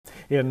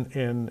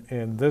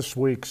In this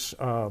week's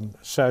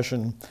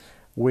session,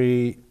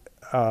 we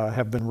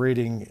have been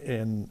reading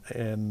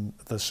in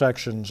the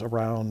sections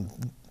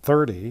around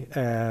 30,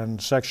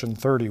 and section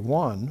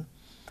 31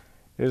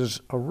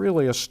 is a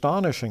really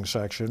astonishing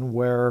section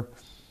where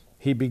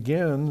he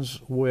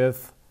begins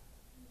with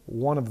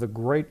one of the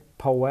great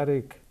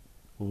poetic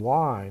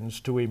lines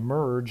to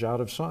emerge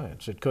out of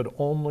science. It could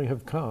only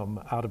have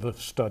come out of a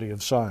study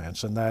of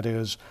science, and that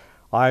is,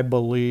 I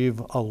believe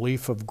a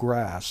leaf of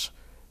grass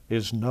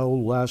is no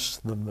less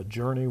than the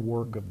journey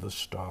work of the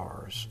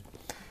stars.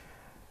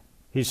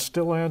 He's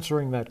still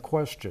answering that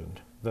question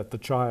that the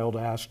child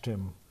asked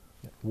him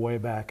way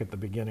back at the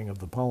beginning of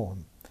the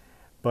poem.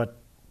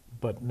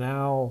 But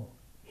now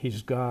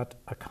he's got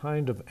a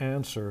kind of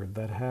answer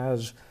that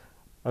has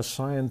a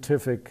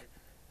scientific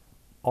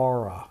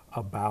aura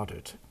about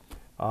it.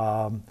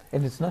 And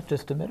it's not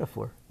just a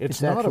metaphor.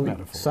 It's not a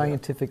metaphor.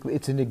 Scientifically,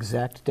 it's an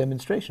exact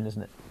demonstration,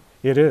 isn't it?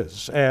 It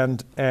is.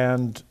 And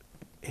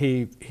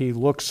he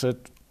looks at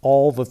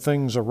all the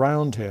things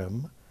around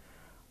him.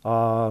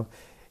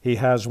 He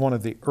has one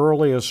of the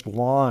earliest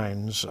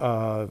lines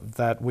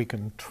that we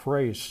can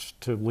trace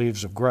to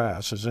Leaves of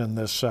Grass is in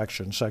this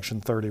section,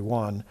 section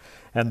 31.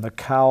 And the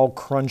cow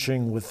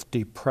crunching with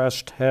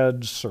depressed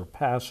head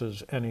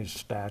surpasses any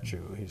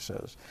statue, he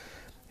says.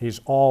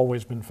 He's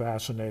always been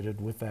fascinated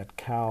with that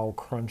cow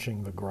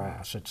crunching the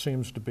grass. It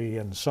seems to be,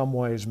 in some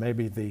ways,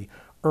 maybe the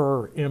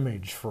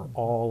image for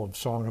all of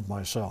Song of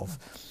Myself,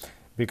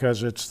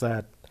 because it's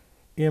that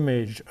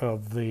image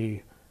of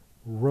the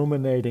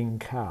ruminating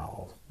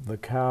cow, the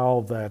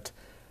cow that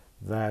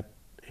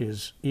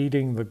is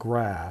eating the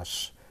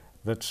grass,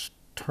 that's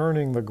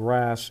turning the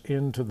grass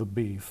into the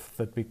beef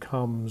that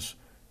becomes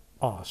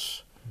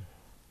us.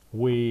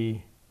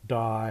 We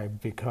die,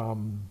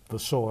 become the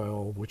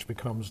soil, which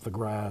becomes the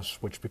grass,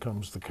 which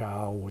becomes the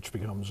cow, which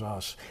becomes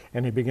us.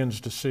 And he begins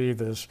to see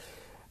this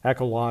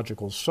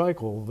ecological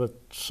cycle that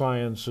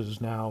science is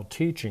now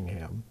teaching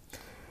him,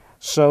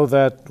 so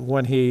that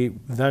when he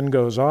then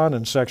goes on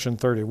in section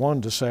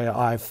 31 to say,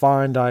 I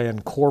find I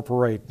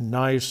incorporate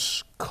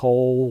nice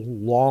coal,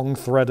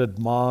 long-threaded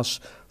moss,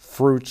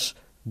 fruits,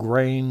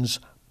 grains,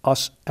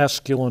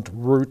 esculent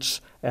roots,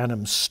 and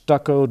am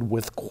stuccoed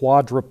with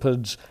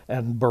quadrupeds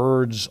and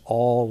birds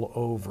all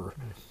over.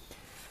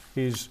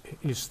 He's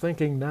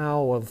thinking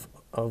now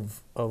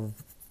of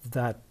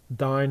that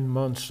 9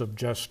 months of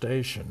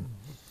gestation.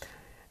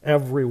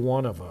 Every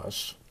one of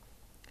us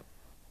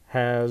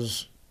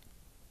has,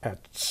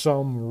 at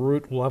some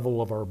root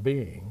level of our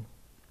being,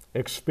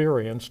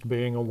 experienced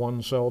being a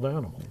one-celled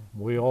animal.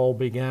 We all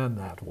began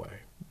that way.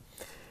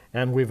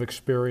 And we've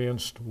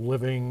experienced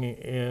living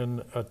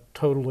in a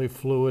totally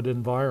fluid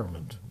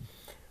environment.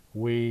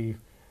 We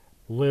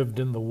lived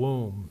in the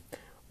womb.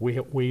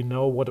 We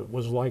know what it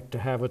was like to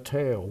have a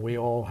tail. We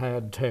all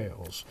had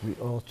tails. We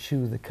all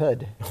chew the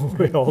cud.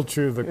 We all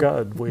chew the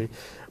cud. We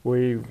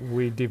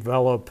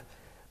develop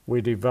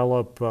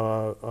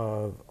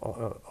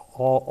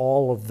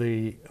all of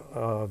the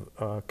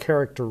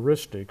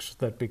characteristics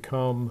that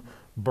become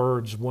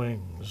birds'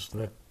 wings,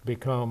 that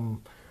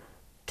become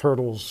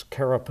turtles'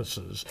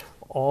 carapaces.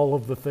 All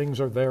of the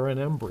things are there in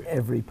embryo.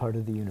 Every part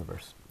of the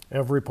universe.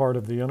 Every part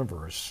of the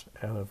universe.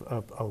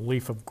 A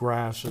leaf of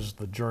grass is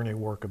the journey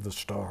work of the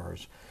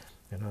stars.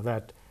 You know,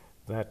 that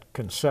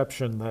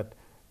conception, that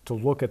to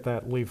look at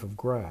that leaf of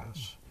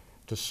grass,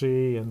 to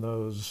see in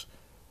those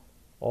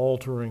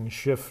altering,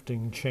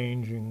 shifting,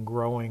 changing,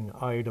 growing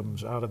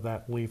items out of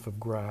that leaf of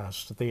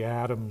grass, the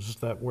atoms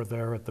that were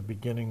there at the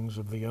beginnings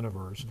of the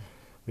universe,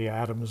 the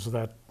atoms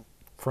that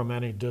from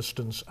any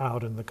distance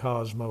out in the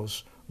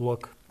cosmos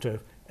look to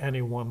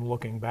anyone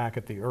looking back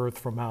at the earth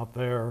from out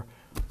there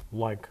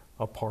like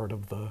a part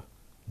of the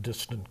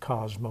distant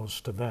cosmos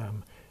to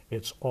them.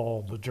 It's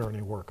all the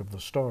journey work of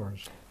the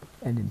stars.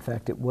 And in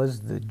fact, it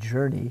was the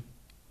journey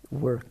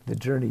work, the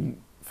journey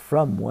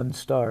from one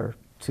star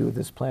to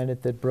this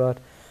planet that brought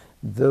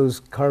those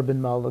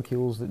carbon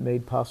molecules that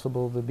made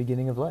possible the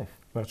beginning of life.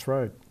 That's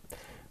right.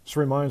 This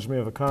reminds me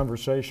of a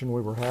conversation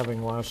we were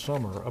having last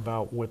summer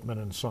about Whitman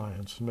and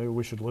science. Maybe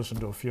we should listen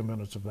to a few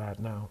minutes of that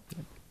now.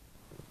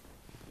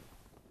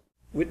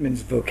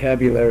 Whitman's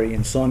vocabulary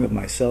in Song of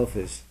Myself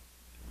is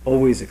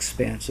always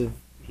expansive.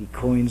 He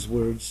coins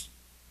words,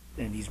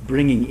 and he's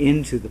bringing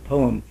into the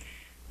poem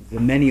the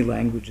many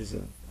languages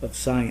of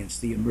science,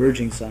 the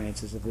emerging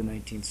sciences of the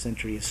 19th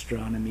century,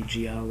 astronomy,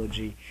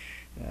 geology.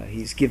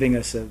 He's giving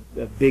us a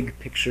big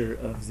picture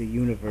of the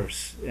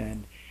universe,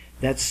 and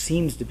that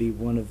seems to be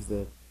one of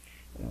the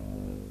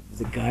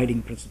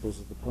guiding principles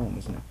of the poem,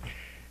 isn't it?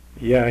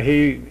 Yeah,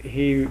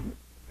 he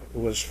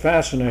was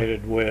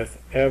fascinated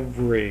with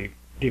every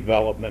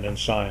development in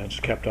science,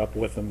 kept up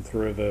with them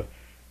through the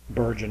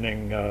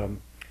burgeoning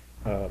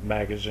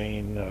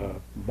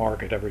magazine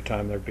market. Every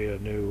time there'd be a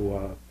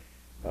new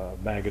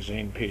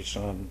magazine piece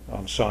on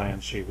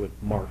science, he would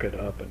mark it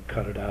up and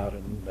cut it out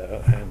and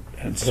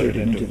put it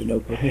into the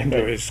notebook,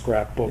 into his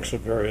scrapbooks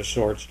of various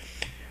sorts.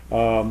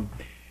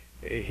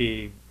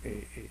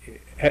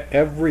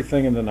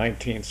 Everything in the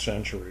 19th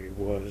century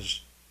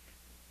was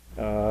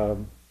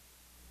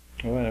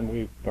Well, and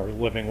we are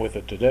living with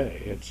it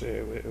today.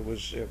 It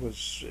was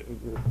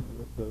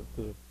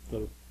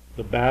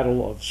the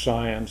battle of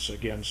science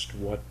against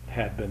what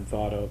had been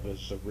thought of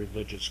as a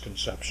religious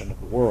conception of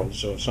the world.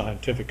 So a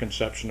scientific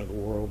conception of the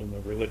world and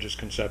the religious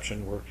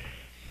conception were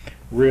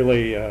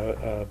really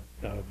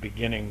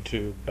beginning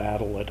to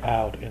battle it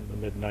out in the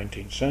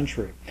mid-19th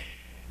century.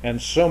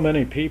 And so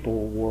many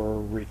people were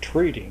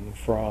retreating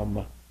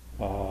from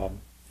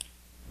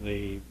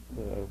the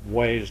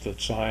ways that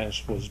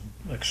science was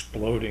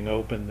exploding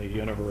open the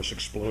universe,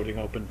 exploding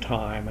open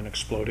time, and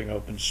exploding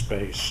open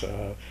space.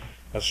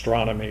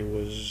 Astronomy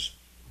was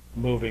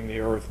moving the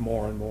Earth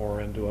more and more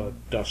into a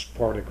dust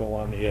particle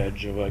on the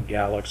edge of a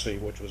galaxy,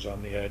 which was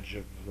on the edge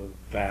of the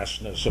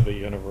vastness of a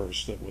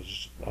universe that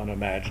was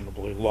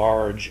unimaginably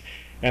large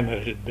and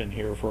that had been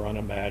here for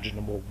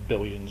unimaginable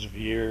billions of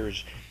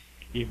years,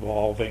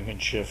 evolving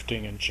and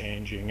shifting and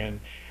changing.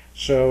 And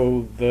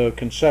so the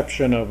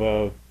conception of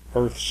a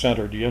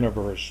Earth-centered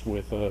universe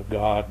with a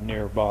God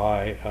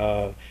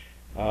nearby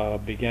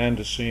began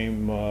to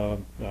seem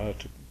to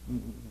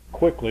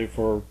quickly,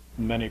 for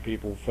many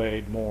people,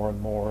 fade more and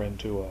more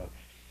into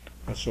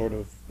a sort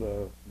of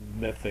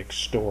mythic,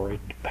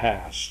 storied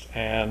past.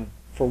 And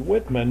for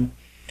Whitman,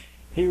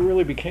 he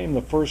really became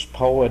the first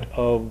poet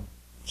of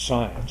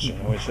science. You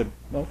know, he said,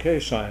 "Okay,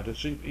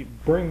 scientists,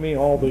 bring me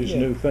all these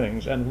new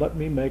things and let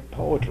me make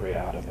poetry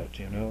out of it."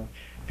 You know,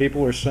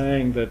 people are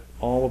saying that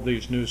all of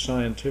these new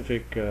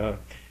scientific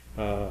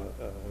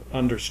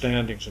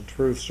understandings and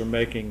truths are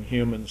making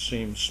humans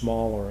seem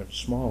smaller and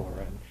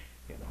smaller. And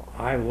you know,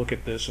 I look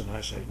at this and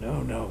I say,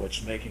 no,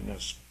 it's making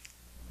us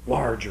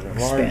larger and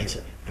larger,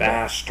 Expansive.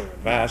 vaster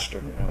and vaster.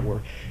 You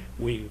know,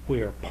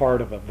 we are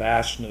part of a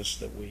vastness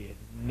that we had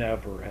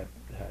never had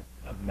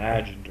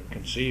imagined or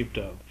conceived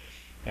of,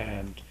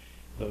 and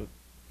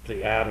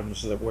the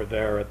atoms that were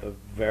there at the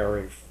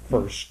very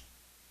first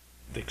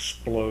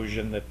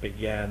explosion that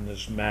began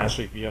this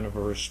massive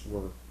universe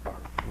were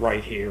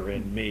right here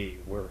in me.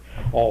 We're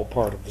all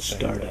part of the same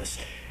Stardust.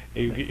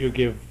 thing. You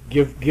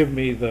give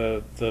me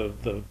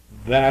the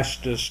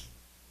vastest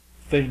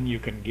thing you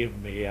can give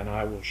me, and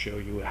I will show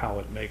you how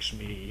it makes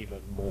me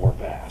even more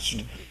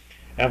vast.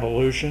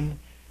 Evolution.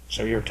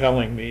 So you're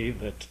telling me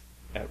that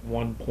at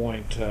one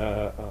point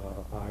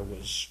I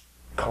was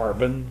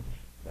carbon.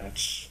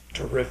 That's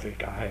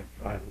terrific. I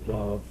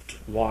loved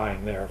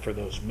lying there for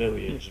those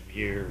millions of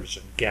years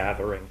and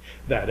gathering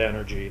that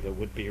energy that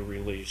would be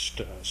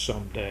released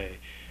someday.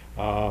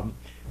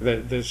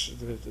 The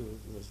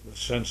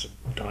sense of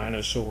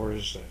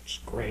dinosaurs, that's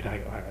great.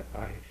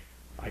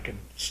 I can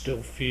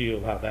still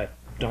feel how that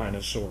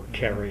dinosaur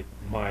carried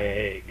my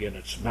egg in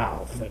its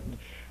mouth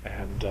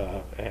and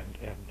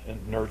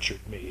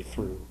nurtured me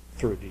through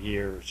the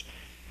years.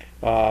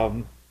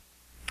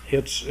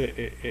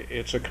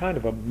 It's a kind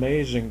of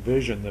amazing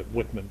vision that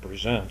Whitman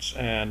presents,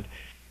 and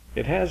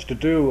it has to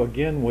do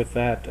again with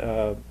that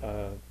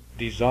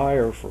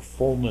desire for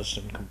fullness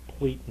and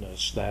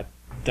completeness, that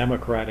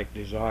democratic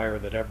desire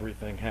that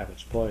everything have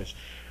its place.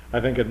 I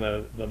think in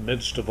the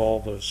midst of all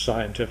the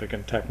scientific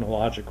and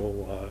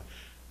technological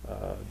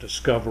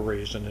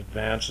discoveries and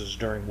advances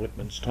during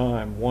Whitman's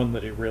time, one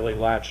that he really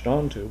latched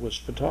onto was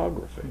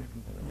photography.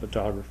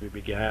 Photography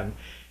began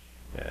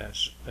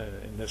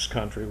in this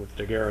country with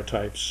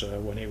daguerreotypes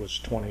when he was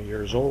 20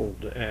 years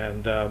old,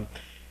 and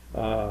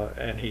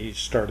he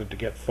started to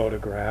get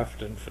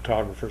photographed, and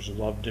photographers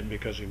loved him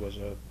because he was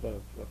a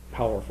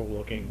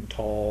powerful-looking,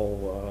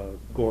 tall,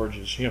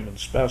 gorgeous human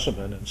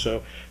specimen. And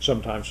so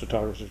sometimes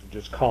photographers would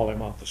just call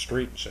him off the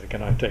street and say,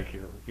 "Can I take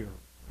your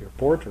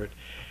portrait?"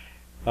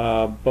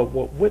 But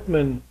what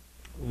Whitman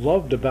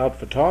loved about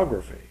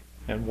photography,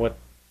 and what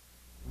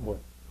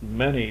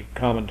many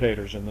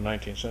commentators in the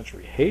 19th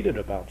century hated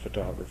about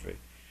photography,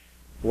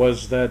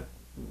 was that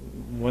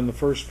when the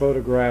first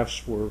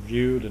photographs were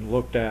viewed and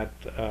looked at,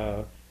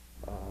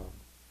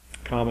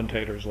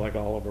 commentators like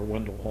Oliver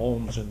Wendell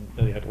Holmes in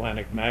the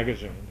Atlantic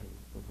magazine,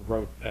 who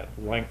wrote at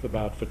length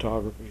about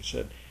photography,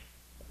 said,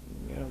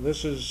 "You know,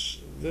 this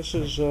is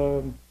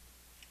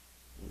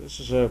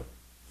a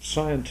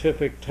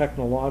scientific,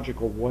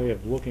 technological way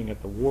of looking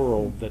at the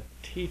world that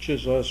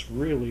teaches us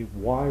really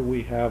why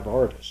we have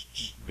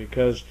artists,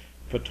 because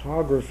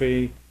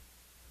photography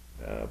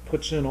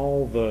puts in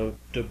all the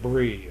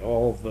debris,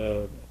 all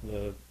the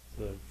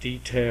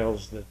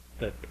details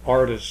that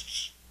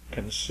artists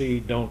can see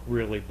don't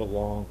really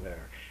belong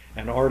there,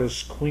 and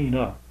artists clean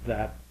up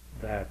that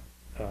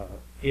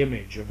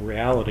image of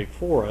reality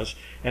for us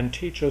and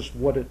teach us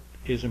what it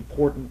is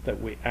important that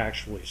we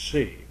actually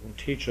see, and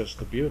teach us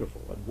the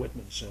beautiful." And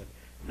Whitman said,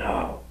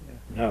 no,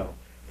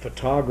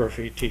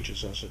 photography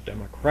teaches us a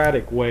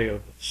democratic way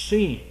of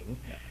seeing,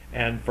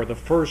 and for the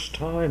first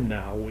time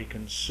now we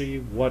can see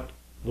what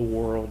the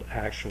world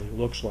actually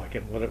looks like,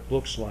 and what it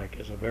looks like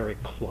is a very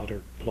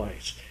cluttered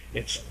place.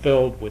 It's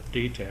filled with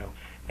detail,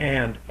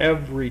 and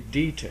every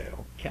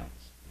detail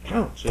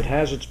counts. It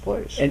has its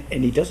place. And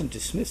he doesn't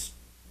dismiss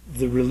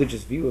the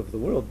religious view of the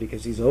world,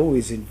 because he's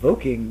always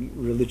invoking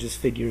religious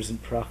figures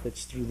and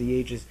prophets through the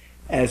ages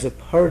as a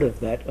part of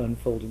that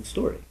unfolding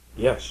story.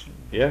 Yes,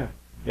 yeah,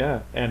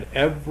 yeah, and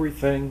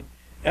everything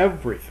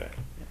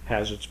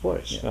has its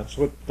place. Yeah.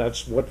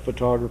 That's what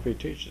photography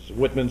teaches.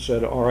 Whitman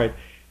said, all right,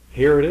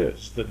 here it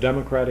is, the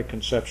democratic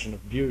conception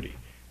of beauty.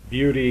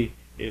 Beauty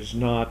is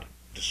not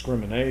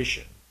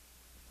discrimination,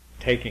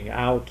 taking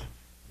out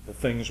the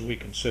things we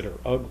consider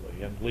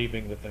ugly and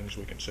leaving the things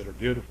we consider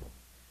beautiful.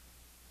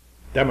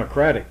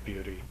 Democratic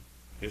beauty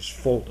is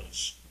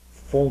fullness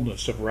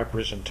of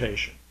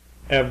representation,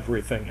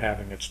 everything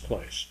having its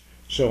place.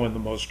 So in the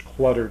most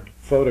cluttered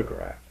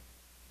photograph,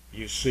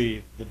 you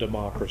see the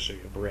democracy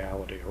of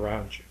reality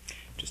around you.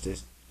 Just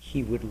as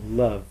he would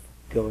love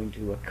going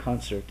to a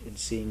concert and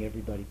seeing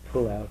everybody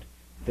pull out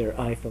their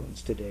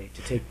iPhones today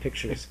to take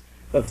pictures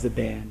of the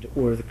band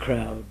or the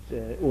crowd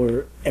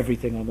or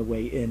everything on the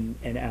way in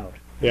and out.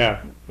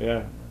 Yeah,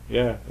 yeah,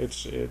 yeah.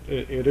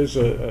 It is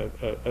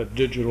a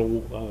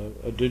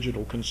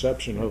digital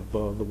conception of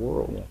the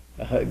world.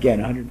 Yeah. Again,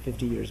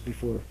 150 years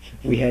before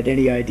we had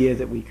any idea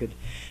that we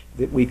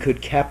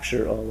could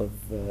capture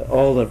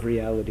all of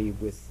reality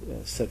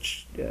with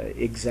such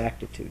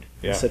exactitude,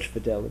 Yeah. such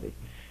fidelity.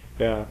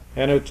 Yeah,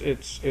 and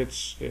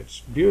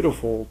it's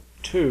beautiful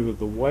too,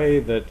 the way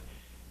that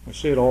I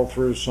see it all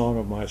through Song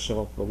of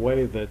Myself, the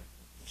way that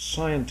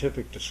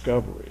scientific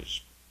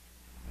discoveries,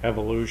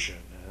 evolution,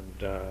 and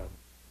the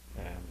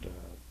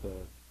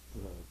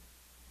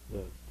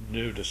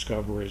new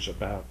discoveries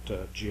about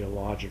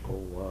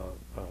geological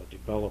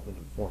development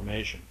and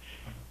formation,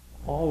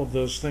 all of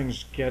those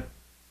things get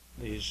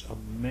these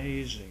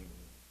amazing,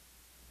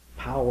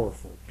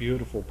 powerful,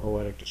 beautiful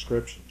poetic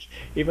descriptions.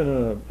 Even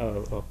in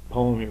a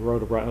poem he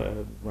wrote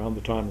around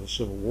the time of the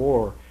Civil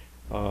War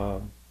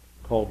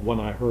called When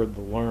I Heard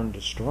the Learned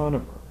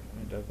Astronomer,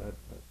 that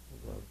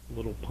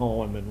little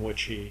poem in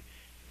which he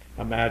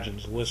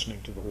imagines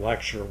listening to the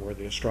lecture where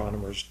the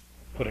astronomer's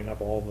putting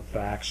up all the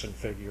facts and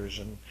figures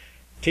and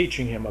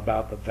teaching him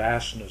about the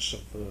vastness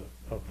of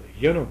the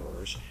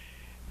universe,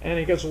 and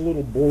he gets a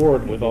little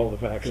bored with all the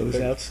facts and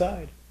figures.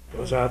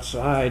 Goes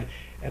outside,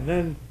 and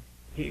then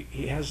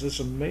he has this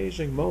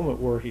amazing moment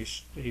where he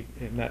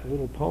in that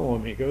little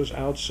poem, he goes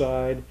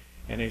outside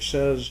and he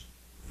says,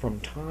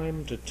 from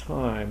time to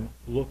time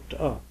looked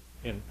up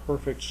in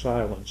perfect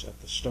silence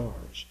at the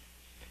stars.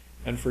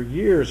 And for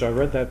years I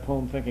read that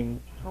poem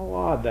thinking, how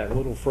odd that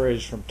little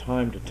phrase, from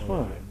time to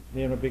time,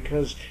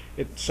 because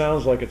it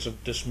sounds like it's a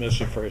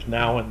dismissive phrase.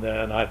 Now and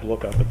then I'd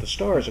look up at the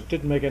stars. It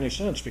didn't make any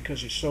sense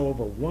because he's so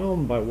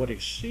overwhelmed by what he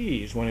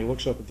sees when he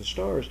looks up at the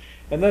stars.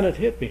 And then it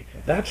hit me.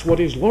 That's what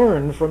he's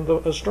learned from the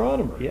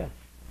astronomer. Yeah.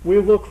 We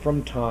look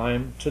from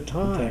time to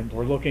time.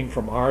 We're looking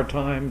from our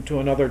time to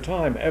another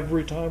time.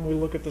 Every time we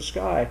look at the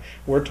sky,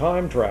 we're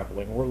time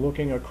traveling. We're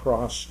looking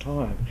across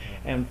time.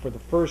 And for the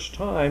first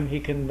time,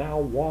 he can now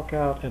walk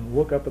out and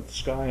look up at the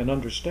sky and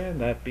understand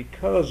that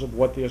because of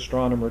what the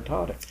astronomer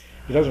taught him.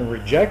 He doesn't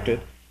reject it.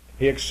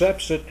 He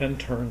accepts it and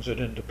turns it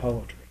into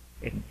poetry.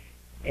 And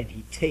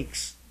he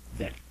takes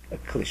that a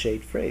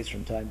cliched phrase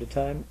from time to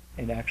time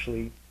and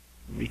actually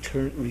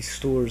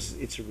restores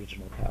its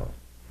original power.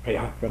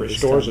 Yeah, From this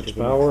restores time its to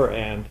the power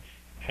next.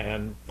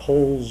 and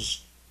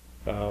pulls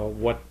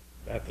what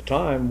at the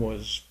time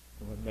was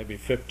maybe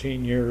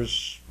 15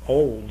 years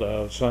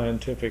old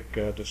scientific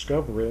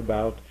discovery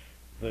about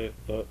the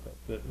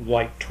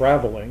light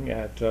traveling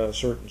at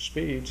certain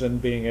speeds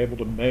and being able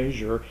to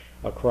measure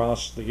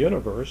across the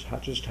universe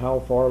just how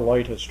far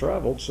light has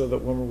traveled, so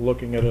that when we're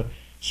looking at a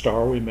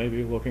star, we may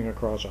be looking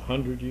across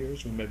 100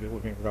 years, we may be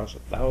looking across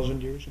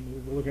 1,000 years, we may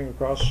be looking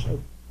across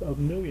a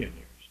million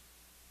years.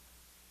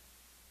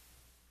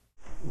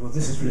 Well,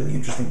 this is really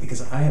interesting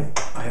because I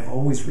have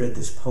always read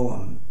this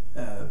poem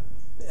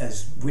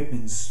as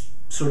Whitman's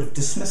sort of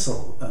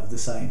dismissal of the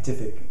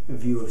scientific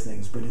view of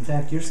things, but in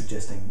fact you're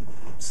suggesting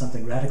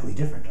something radically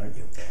different, aren't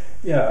you?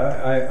 Yeah,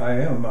 I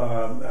am,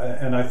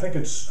 and I think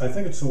it's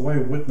the way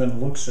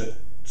Whitman looks at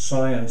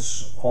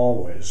science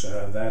always.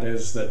 That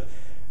is that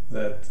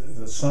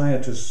the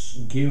scientists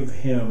give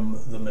him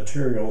the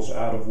materials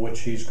out of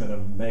which he's going to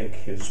make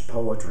his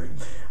poetry.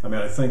 I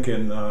mean, I think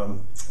in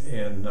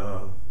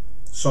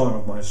Song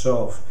of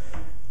Myself,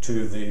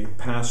 to the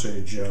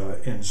passage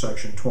in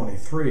section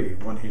 23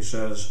 when he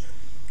says,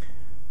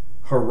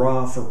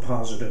 "Hurrah for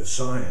positive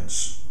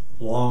science,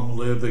 long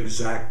live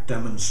exact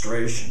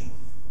demonstration."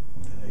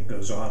 And he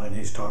goes on and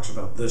he talks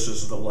about, this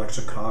is the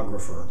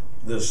lexicographer,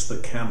 this the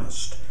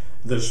chemist,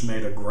 this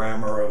made a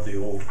grammar of the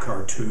old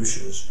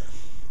cartouches.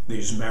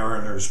 These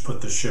mariners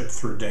put the ship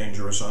through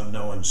dangerous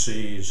unknown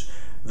seas.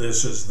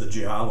 This is the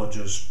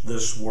geologist,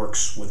 this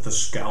works with the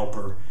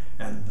scalper,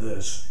 and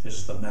this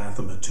is the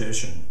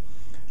mathematician.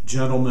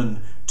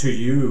 Gentlemen, to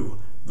you,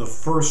 the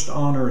first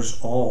honors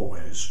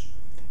always.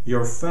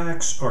 Your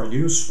facts are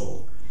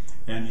useful,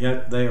 and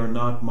yet they are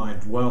not my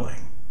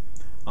dwelling.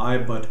 I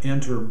but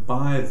enter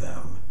by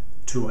them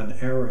to an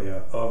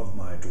area of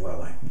my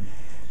dwelling.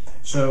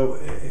 So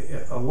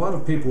a lot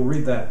of people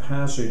read that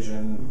passage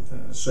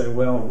and say,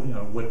 well,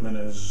 Whitman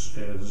is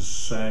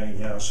saying,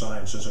 yeah,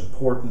 science is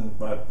important,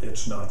 but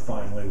it's not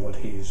finally what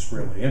he's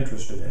really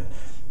interested in.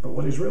 But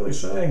what he's really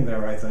saying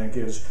there, I think,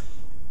 is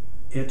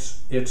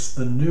it's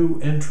the new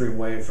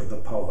entryway for the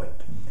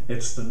poet.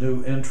 It's the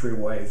new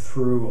entryway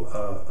through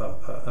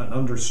an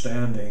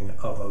understanding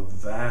of a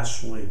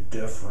vastly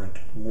different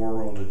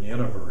world and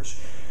universe.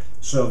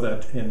 So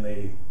that in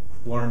the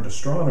Learned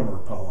Astronomer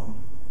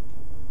poem,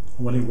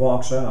 when he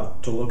walks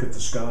out to look at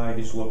the sky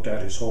he's looked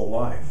at his whole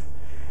life,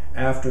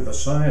 after the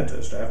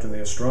scientist, after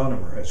the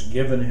astronomer has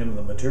given him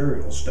the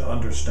materials to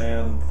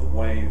understand the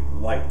way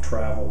light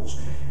travels,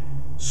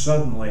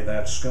 suddenly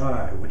that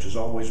sky, which has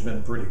always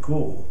been pretty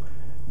cool,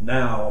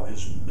 now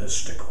is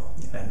mystical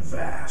and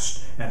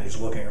vast, and he's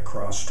looking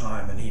across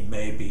time, and he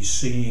may be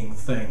seeing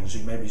things.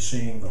 He may be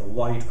seeing the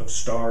light of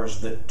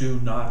stars that do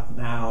not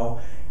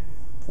now,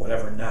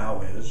 whatever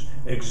now is,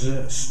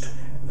 exist.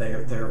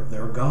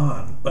 They're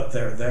gone, but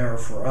they're there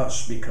for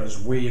us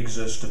because we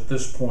exist at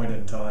this point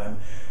in time.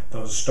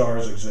 Those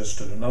stars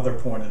exist at another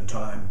point in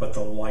time, but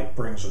the light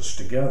brings us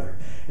together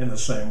in the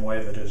same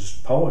way that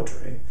his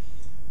poetry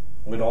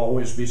would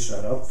always be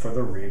set up for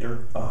the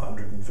reader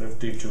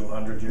 150,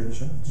 200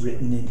 years in.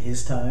 Written in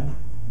his time,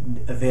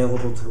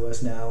 available to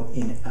us now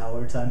in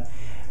our time.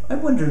 I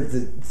wonder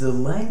the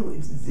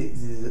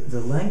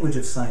language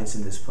of science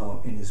in his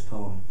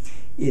poem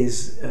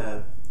is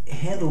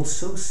handled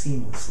so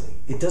seamlessly.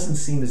 It doesn't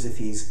seem as if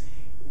he's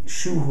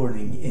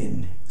shoehorning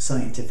in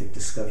scientific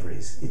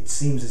discoveries. It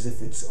seems as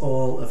if it's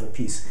all of a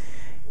piece.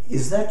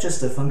 Is that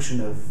just a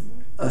function of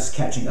us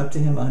catching up to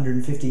him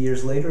 150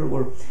 years later,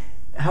 or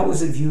how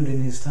was it viewed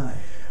in his time?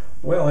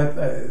 Well,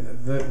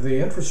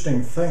 the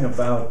interesting thing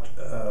about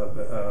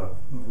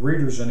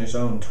readers in his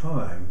own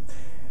time,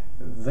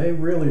 they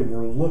really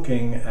were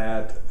looking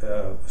at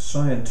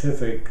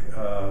scientific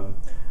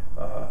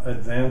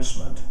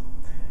advancement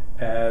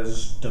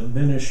as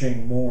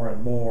diminishing more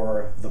and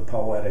more the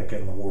poetic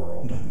in the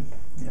world.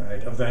 Mm-hmm.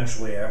 Right?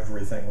 Eventually,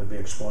 everything would be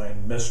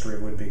explained.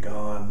 Mystery would be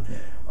gone,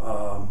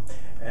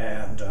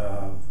 and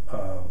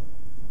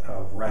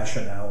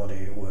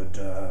rationality would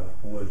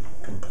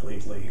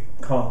completely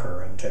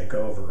conquer and take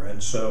over.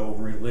 And so,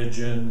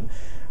 religion,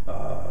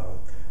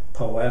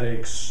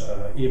 poetics,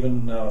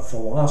 even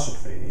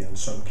philosophy, in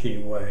some key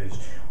ways,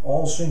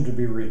 all seem to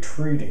be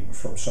retreating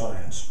from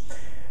science.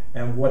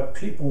 And what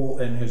people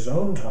in his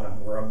own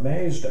time were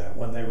amazed at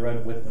when they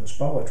read Whitman's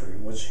poetry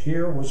was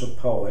here was a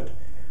poet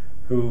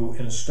who,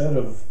 instead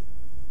of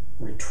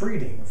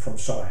retreating from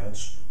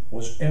science,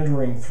 was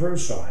entering through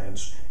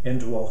science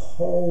into a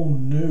whole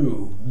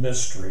new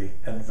mystery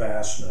and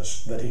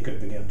vastness that he could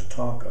begin to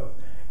talk of.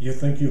 You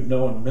think you've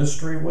known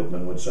mystery,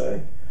 Whitman would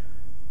say?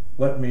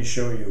 Let me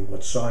show you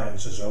what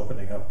science is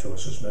opening up to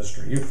us as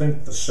mystery. You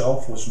think the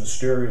self was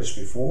mysterious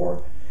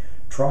before?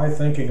 Try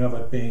thinking of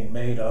it being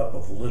made up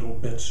of little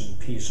bits and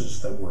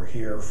pieces that were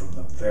here from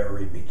the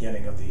very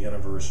beginning of the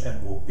universe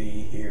and will be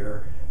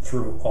here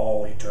through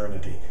all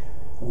eternity.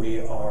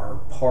 We are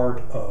part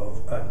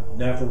of a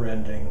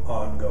never-ending,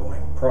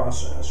 ongoing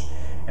process,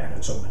 and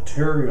it's a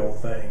material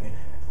thing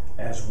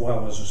as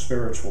well as a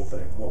spiritual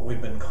thing. What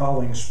we've been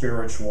calling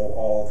spiritual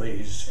all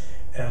these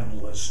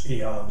endless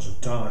eons of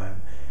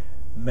time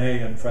may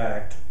in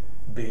fact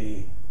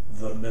be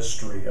the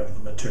mystery of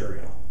the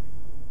material.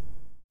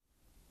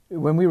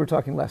 When we were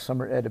talking last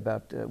summer, Ed,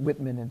 about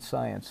Whitman and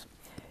science,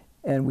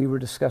 and we were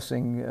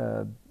discussing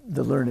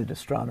The Learned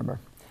Astronomer,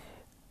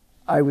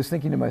 I was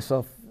thinking to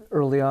myself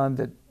early on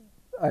that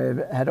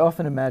I had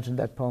often imagined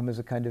that poem as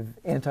a kind of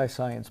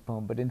anti-science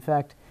poem, but in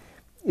fact,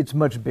 it's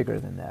much bigger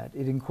than that.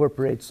 It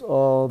incorporates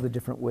all the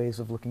different ways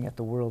of looking at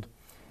the world.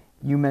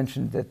 You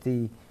mentioned that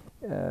the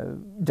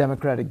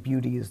democratic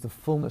beauty is the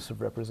fullness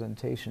of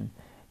representation,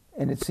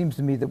 and it seems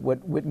to me that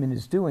what Whitman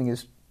is doing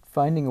is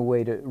finding a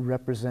way to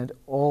represent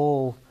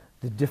all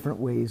the different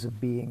ways of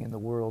being in the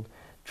world,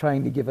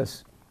 trying to give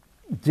us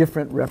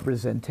different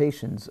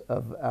representations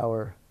of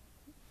our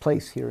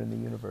place here in the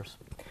universe.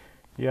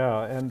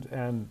 Yeah,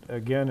 and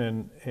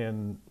again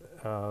in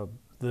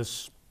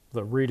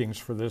the readings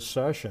for this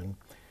session,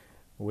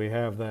 we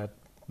have that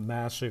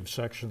massive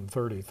section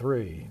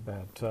 33,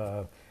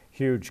 that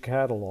huge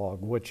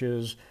catalog, which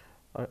is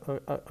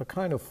a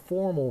kind of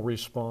formal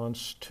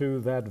response to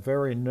that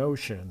very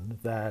notion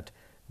that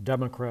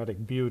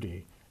democratic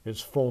beauty is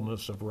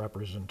fullness of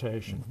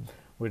representation. Mm-hmm.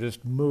 We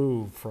just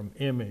move from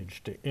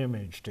image to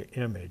image to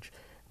image.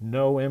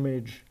 No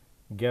image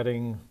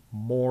getting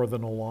more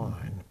than a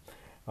line.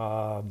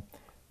 Mm-hmm.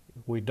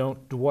 We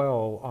don't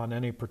dwell on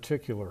any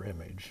particular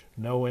image.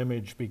 No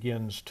image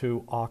begins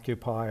to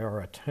occupy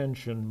our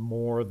attention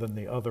more than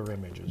the other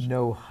images.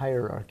 No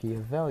hierarchy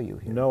of value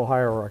here. No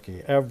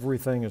hierarchy.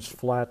 Everything is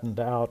flattened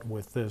out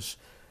with this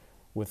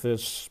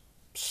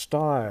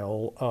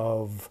style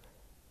of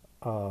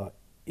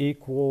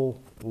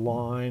equal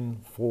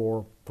line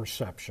for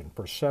perception.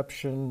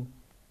 Perception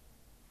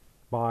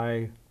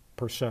by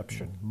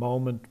perception,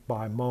 moment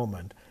by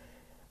moment.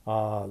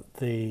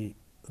 The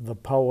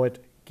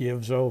poet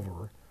gives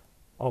over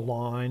a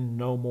line,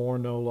 no more,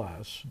 no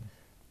less,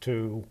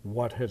 to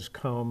what has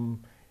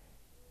come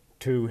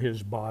to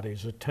his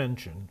body's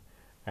attention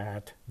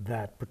at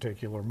that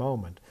particular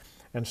moment.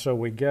 And so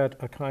we get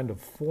a kind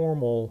of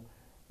formal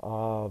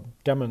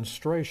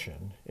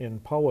demonstration in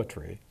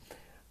poetry.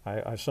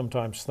 I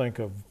sometimes think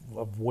of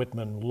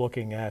Whitman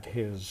looking at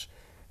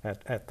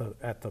at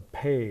the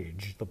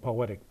page, the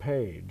poetic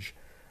page,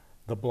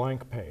 the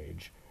blank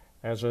page,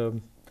 as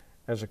a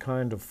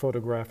kind of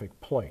photographic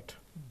plate,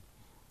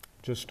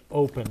 just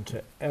open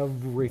to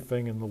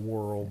everything in the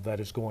world that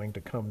is going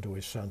to come to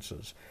his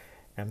senses,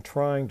 and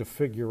trying to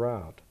figure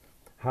out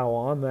how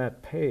on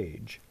that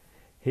page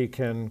he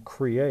can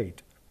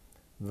create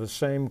the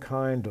same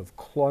kind of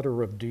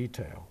clutter of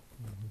detail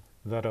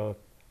that a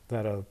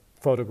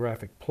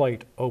photographic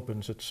plate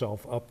opens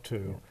itself up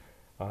to,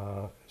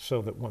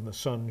 so that when the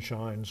sun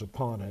shines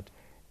upon it,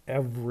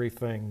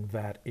 everything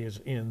that is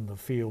in the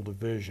field of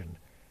vision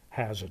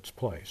has its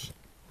place.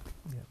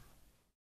 Yeah.